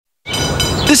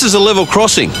This is a level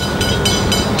crossing.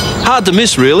 Hard to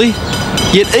miss, really.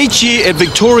 Yet each year at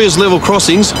Victoria's level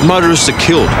crossings, motorists are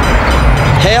killed.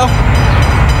 How?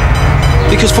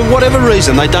 Because for whatever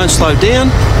reason, they don't slow down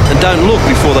and don't look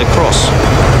before they cross.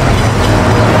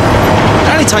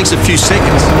 It only takes a few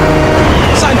seconds.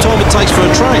 Same time it takes for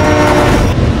a train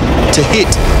to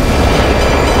hit.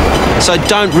 So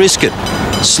don't risk it.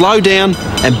 Slow down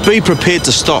and be prepared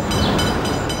to stop.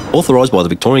 Authorised by the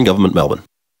Victorian Government, Melbourne.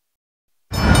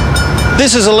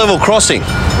 This is a level crossing.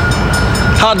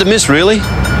 Hard to miss, really.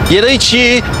 Yet each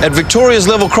year at Victoria's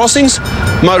level crossings,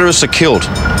 motorists are killed.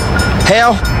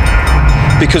 How?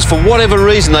 Because for whatever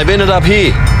reason, they've ended up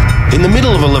here, in the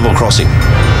middle of a level crossing.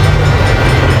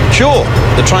 Sure,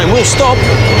 the train will stop,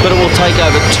 but it will take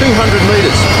over 200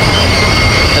 metres.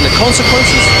 And the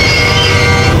consequences?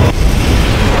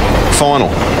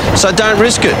 Final. So don't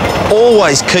risk it.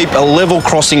 Always keep a level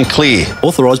crossing clear.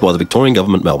 Authorised by the Victorian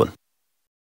Government, Melbourne.